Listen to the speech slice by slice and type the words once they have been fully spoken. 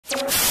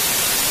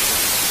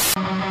We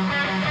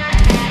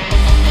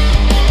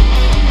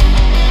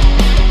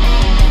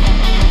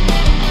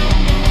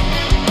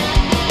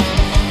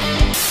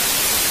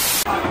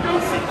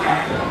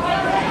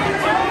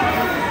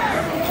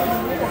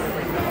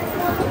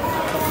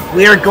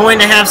are going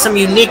to have some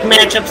unique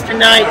matchups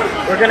tonight.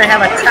 We're going to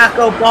have a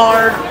taco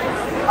bar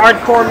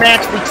hardcore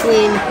match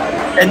between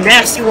the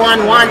nasty Juan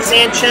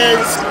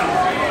Sanchez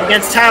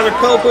against Tyler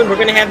Copeland. We're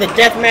going to have the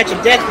death match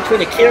of death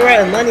between Akira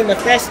and Lenny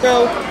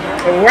Mephisto.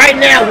 But right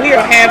now, we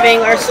are having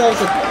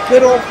ourselves a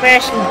good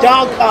old-fashioned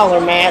dog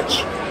collar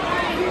match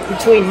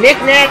between Nick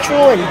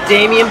Natural and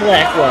Damien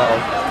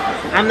Blackwell.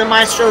 I'm the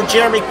Maestro,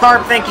 Jeremy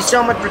Karp. Thank you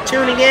so much for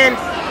tuning in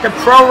to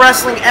Pro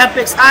Wrestling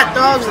Epics, Hot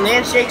Dogs, and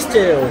Handshakes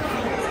 2.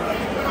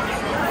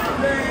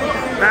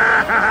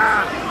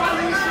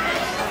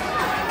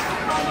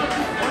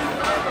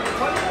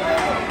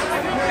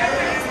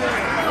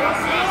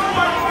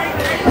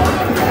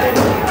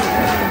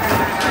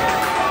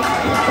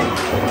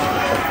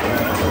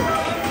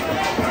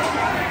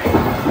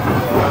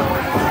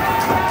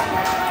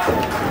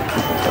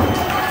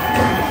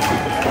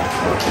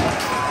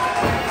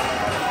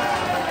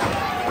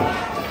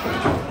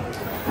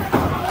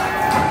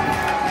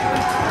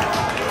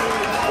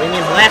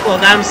 Damien Blackwell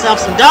got himself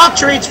some dog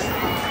treats.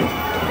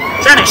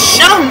 Trying to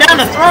shove him down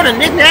the throat of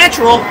Nick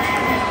Natural.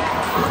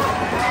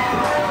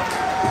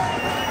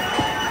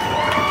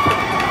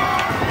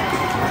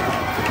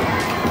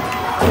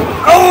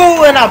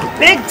 Oh, and a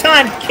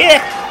big-time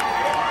kick.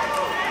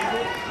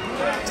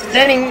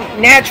 Sending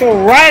Natural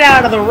right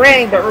out of the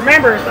ring. But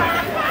remember,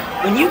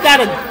 when you got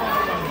a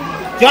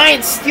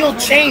giant steel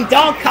chain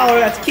dog collar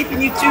that's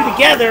keeping you two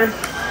together,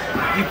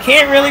 you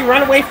can't really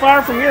run away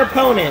far from your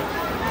opponent.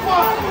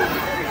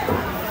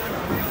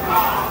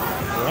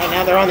 Right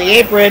now they're on the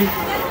apron,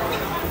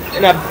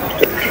 and a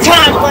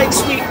time leg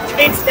sweep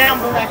takes down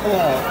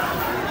Blackwell.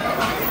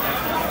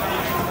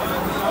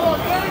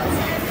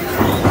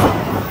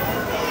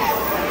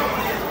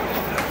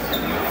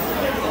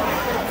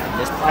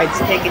 This fight's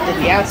taken to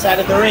the outside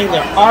of the ring.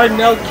 There are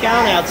no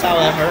countouts,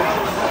 however.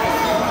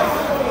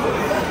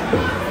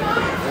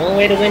 The only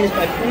way to win is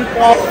by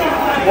pinfall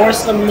or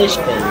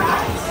submission.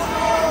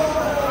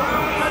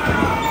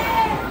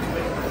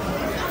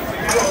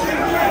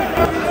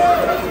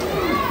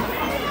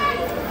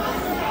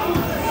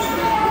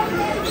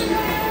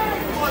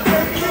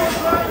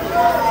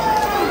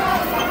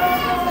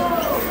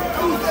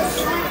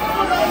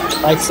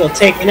 Fight still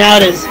taken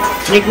out as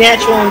Nick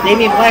Natural and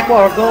Damien Blackwell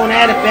are going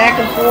at it back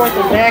and forth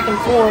and back and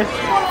forth.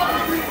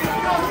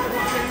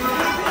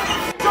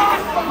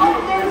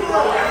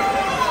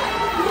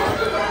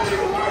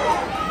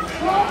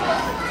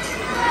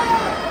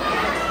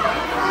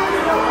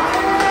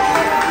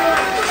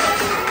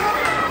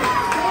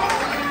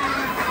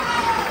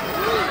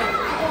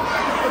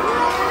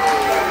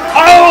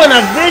 Oh, and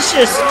a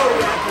vicious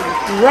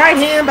right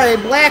hand by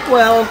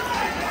Blackwell.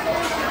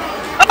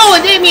 Oh,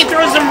 and Damien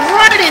throws him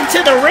right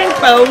into the ring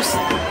post.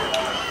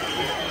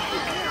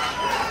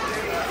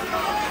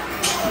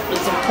 And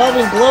some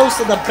clubbing blows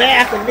to the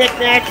back of Nick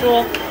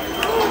Natural.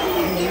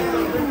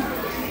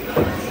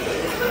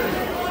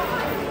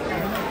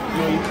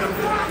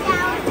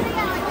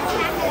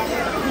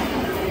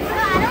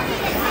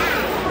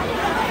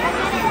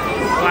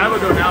 Well, I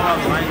would go now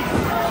on the line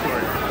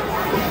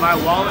story. My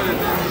wallet is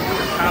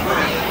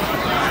confident.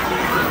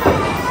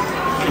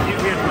 If you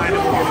can't find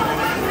it,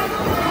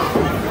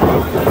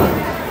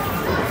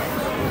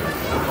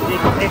 Big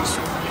pitch,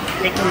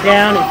 taking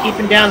down and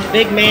keeping down the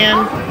big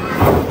man.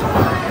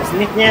 As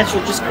Nick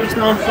Natural just keeps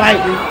on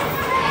fighting,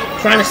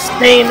 trying to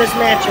stay in this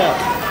matchup.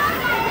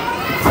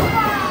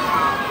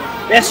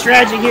 Best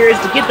strategy here is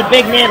to get the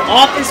big man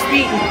off his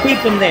feet and keep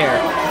him there.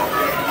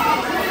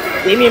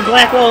 Damien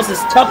Blackwell is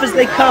as tough as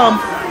they come.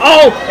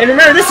 Oh, and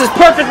remember, this is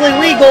perfectly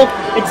legal.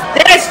 It's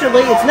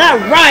dastardly, it's not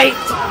right,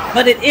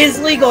 but it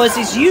is legal as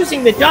he's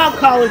using the dog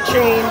collar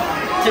chain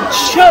to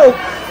choke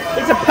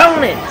his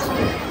opponent.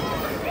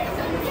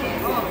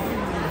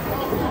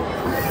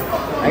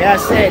 Like I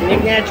said,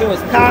 Nick Natural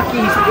is cocky,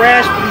 he's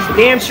brash, but he's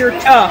damn sure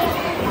tough.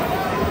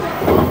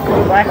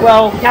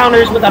 Blackwell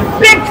counters with a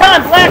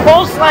big-time black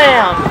hole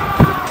slam.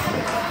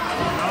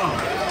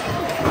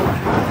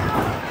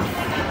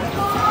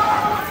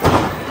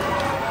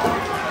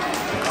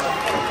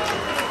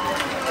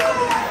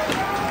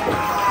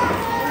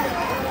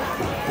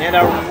 And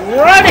a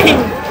running,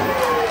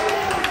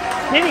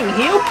 spinning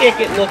heel kick,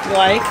 it looked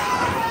like.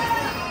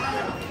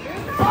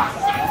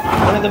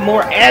 One of the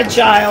more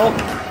agile.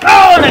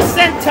 Oh, and a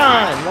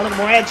senton! One of the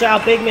more agile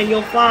big men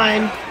you'll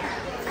find.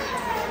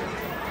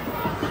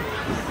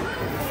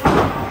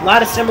 A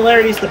lot of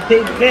similarities to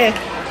Big Vic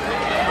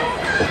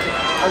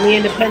on the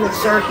independent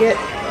circuit.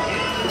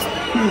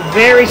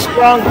 Very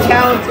strong,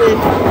 talented.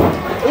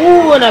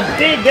 Ooh, and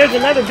there's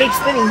another big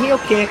spinning heel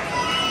kick.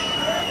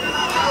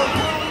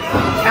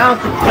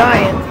 Talented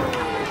giant.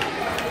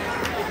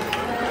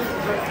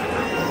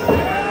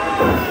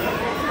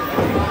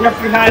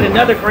 Jeffrey Hyde,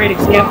 another great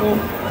example.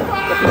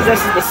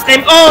 Possesses the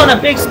same. Oh, and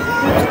a big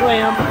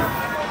slam.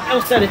 No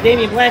set of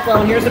Damien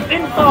Blackwell, and here's a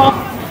pinfall.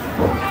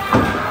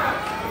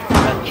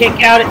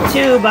 kick out at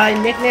 2 by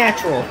Nick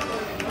Natural.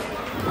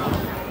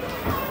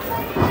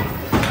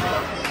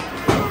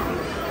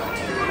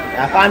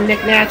 Now, if I'm Nick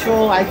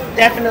Natural, I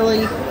definitely,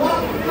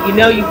 you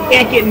know, you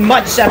can't get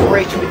much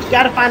separation, but you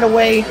got to find a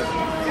way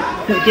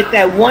to get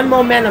that one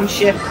momentum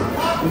shift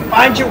and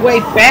find your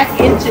way back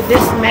into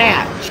this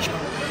match.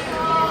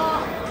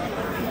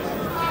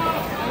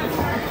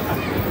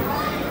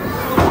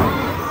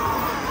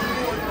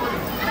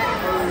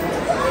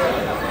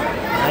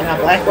 And now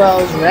Blackwell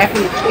is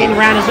wrapping the chain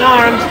around his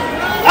arms.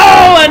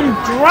 Oh, and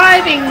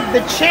driving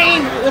the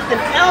chain with an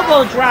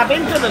elbow drop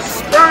into the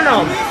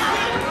sternum,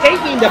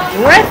 taking the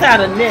breath out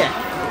of Nick.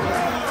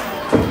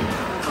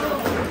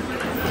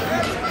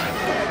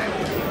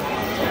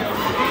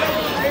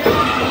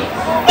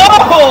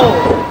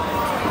 Oh!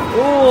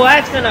 Ooh,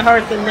 that's gonna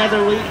hurt the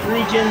nether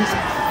regions.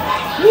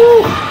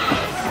 Woo!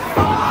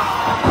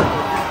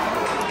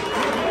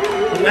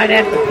 You might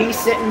have to be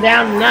sitting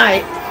down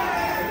tonight.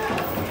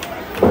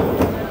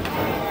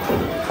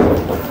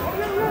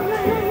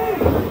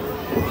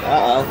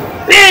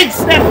 Uh-oh. Big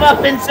step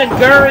up in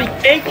Seguri,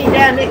 taking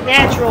down Nick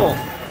Natural.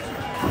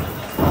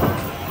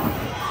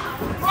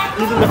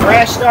 Even the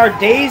Brash Star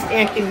dazed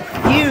and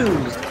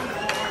confused.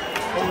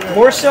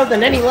 More so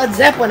than any Led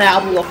Zeppelin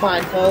album you'll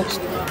find, folks.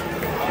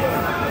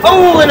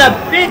 Oh, and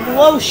a big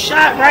low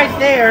shot right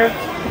there.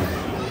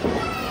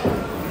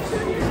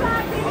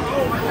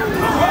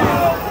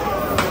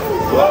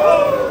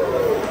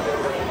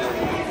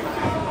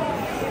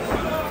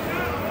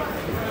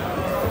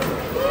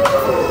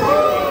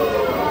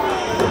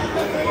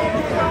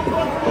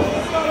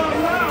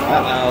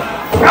 Uh-oh.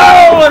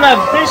 Oh, and a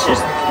vicious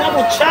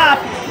double chop.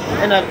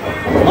 And a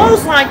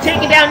clothesline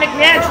taking down Nick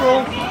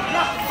Natural.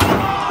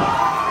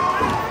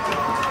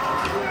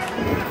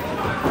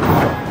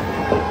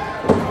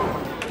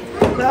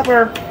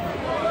 Cover.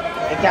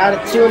 Kick out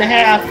at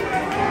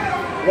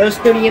 2.5. Those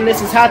tuning in,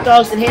 this is Hot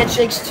Dogs and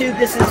Handshakes 2.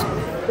 This is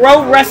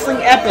Pro Wrestling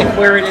Epic,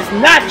 where it is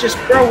not just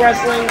pro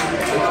wrestling,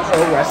 it's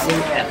pro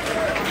wrestling epic.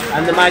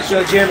 I'm the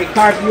Maestro Jeremy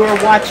Karp. You are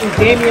watching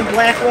Damien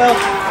Blackwell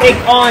take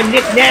on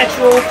Nick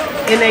Natural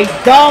in a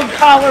dog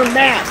collar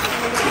match.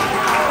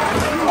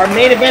 Our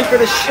main event for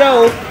the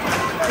show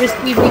this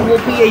evening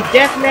will be a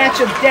death match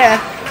of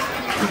death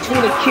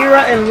between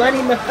Akira and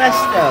Lenny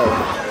Mephisto.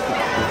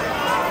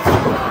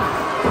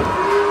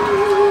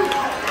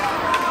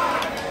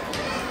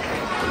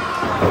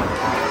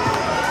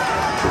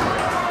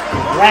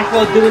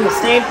 Blackwell doing the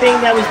same thing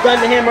that was done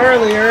to him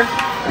earlier.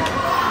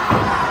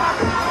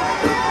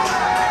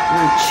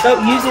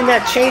 Using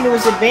that chain to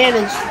his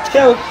advantage to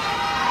choke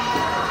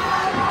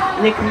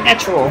Nick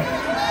Natural.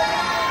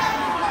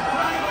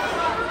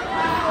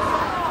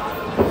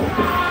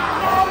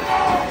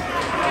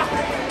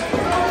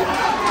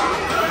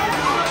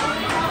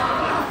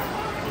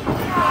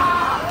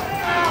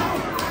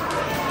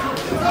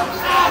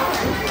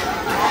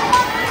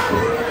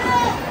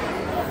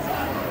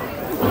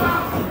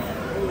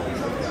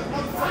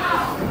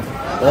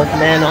 Both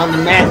men on the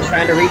mat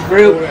trying to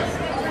regroup.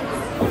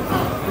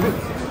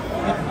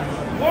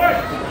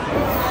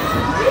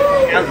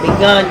 Count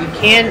begun. You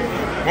can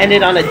end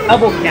it on a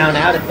double count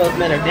out if both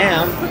men are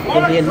down.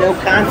 It'll be a no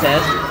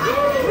contest.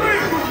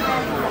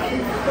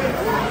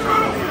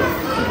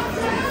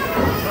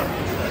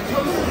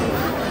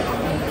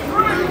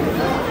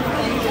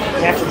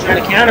 After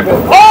trying to counter, but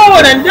oh,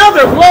 and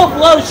another low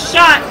blow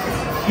shot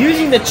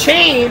using the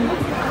chain.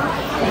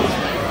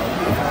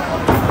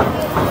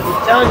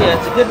 I'm telling you,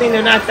 it's a good thing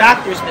they're not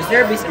doctors, because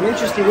there'll be some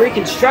interesting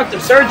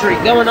reconstructive surgery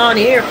going on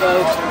here,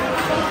 folks.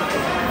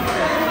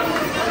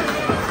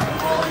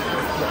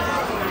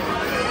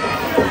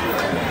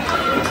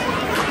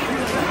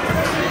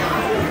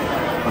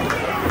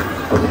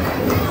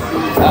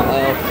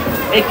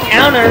 Uh-oh. Big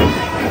counter.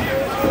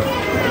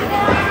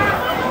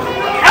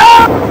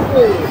 Oh!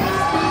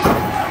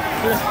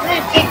 The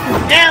spin takes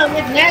down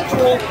with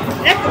Natural.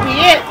 That could be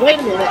it. Wait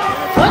a minute.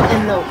 What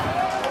in the...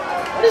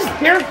 What is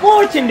Derek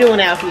Fullerton doing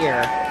out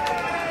here?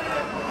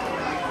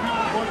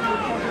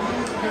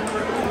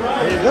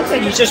 It looks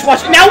like he's just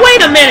watching. Now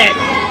wait a minute!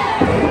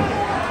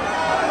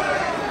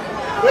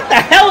 What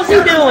the hell is he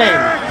doing?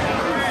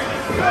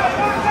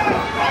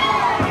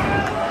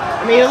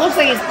 I mean, it looks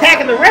like he's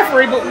attacking the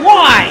referee, but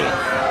why?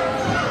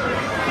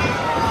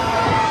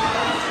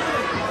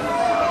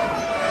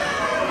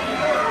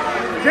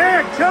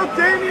 Derek, choke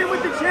Damien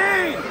with the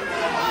chain!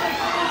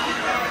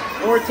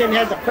 Fullerton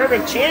has a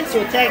perfect chance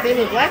to attack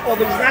Damien Blackwell,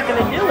 but he's not going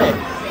to do it.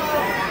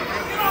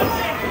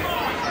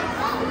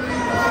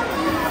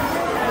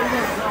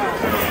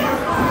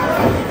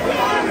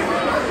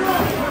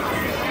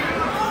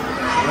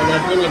 And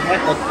then Damien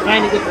Blackwell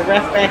trying to get the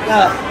ref back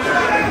up.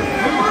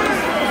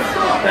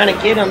 Trying to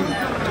get him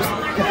just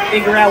to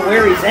figure out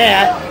where he's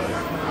at.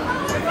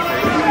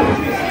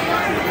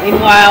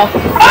 Meanwhile,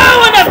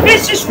 oh, and a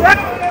vicious right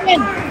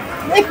hand!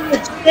 Lick the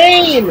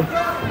chain!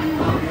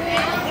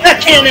 That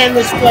can't end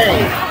this way.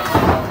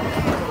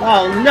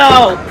 Oh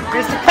no!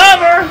 There's the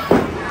cover!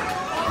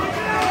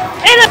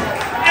 And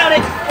out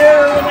at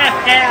 2.5.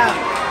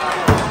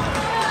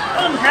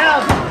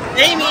 Somehow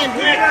Damien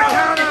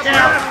Blackwell gets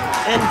out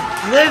and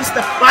lives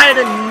to fight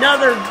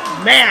another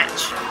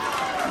match.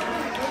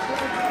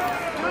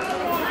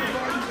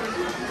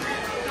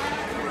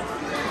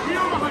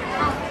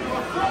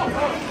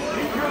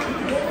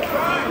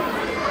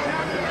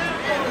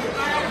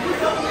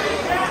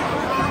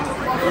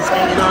 He's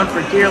hanging on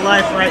for dear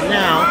life right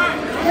now.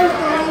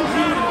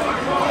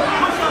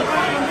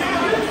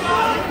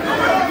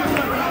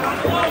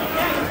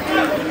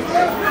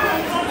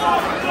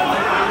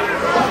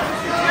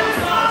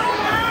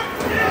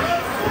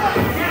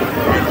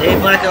 Dave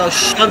Blackwell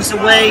shoves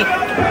away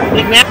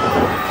Big Nat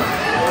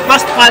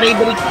crossbody,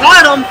 but he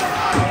caught him.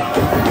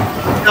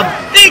 A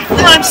big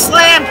time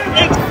slam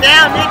takes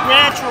down Nick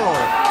Natural.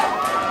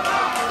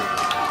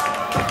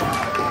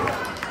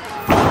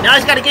 Now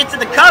he's got to get to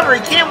the cover.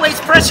 He can't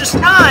waste precious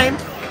time.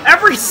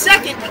 Every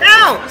second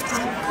counts.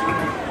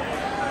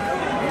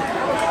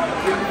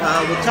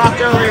 We talked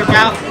earlier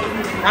about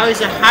how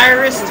he's a high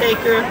risk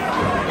taker,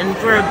 and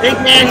for a big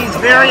man, he's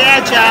very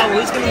agile.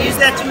 Well, he's going to use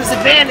that to his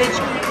advantage.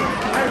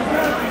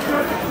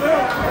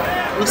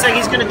 Looks like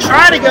he's going to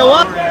try to go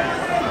up.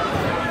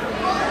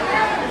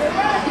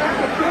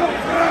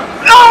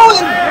 Oh!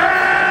 And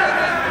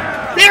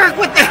Derek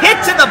with the hit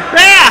to the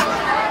back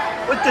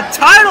with the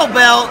title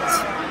belt.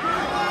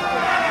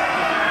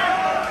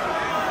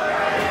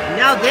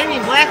 And now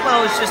Damien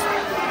Blackwell is just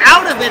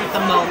out of it at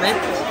the moment.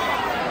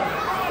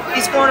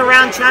 He's going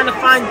around trying to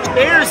find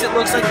chairs, it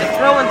looks like, to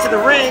throw into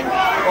the ring,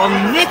 while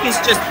Nick is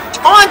just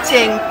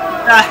taunting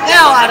the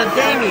hell out of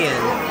Damien.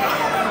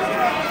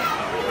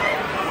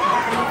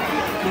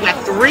 We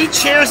got 3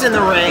 chairs in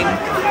the ring.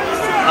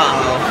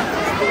 Uh-oh.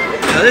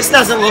 No, this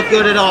doesn't look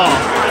good at all.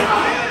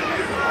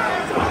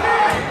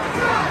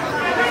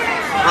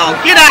 Oh,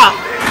 get out!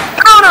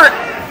 Counter it!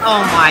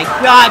 Oh my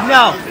God,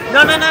 no!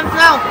 No, no, no,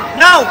 no,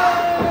 no!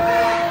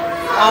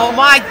 Oh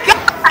my God!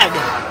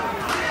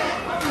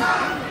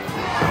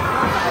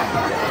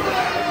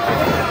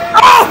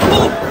 Oh!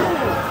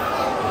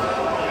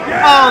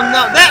 Oh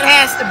no, that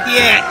has to be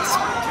it.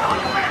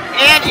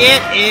 And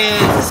it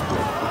is.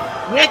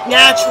 Nick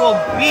Natural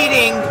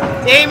beating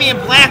Damien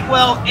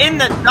Blackwell in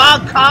the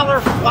dog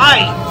collar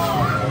fight.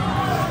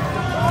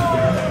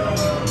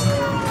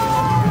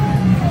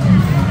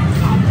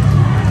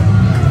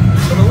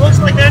 But it looks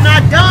like they're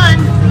not done.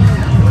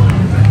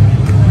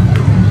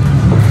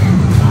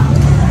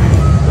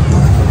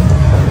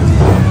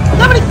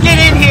 Somebody get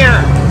in here.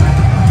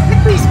 Get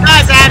these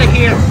guys out of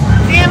here.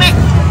 Damn it.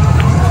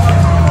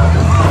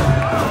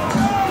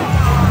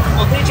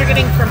 Well, things are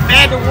getting from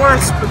bad to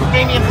worse for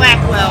Damien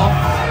Blackwell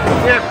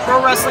here at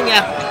Pro Wrestling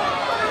Epic.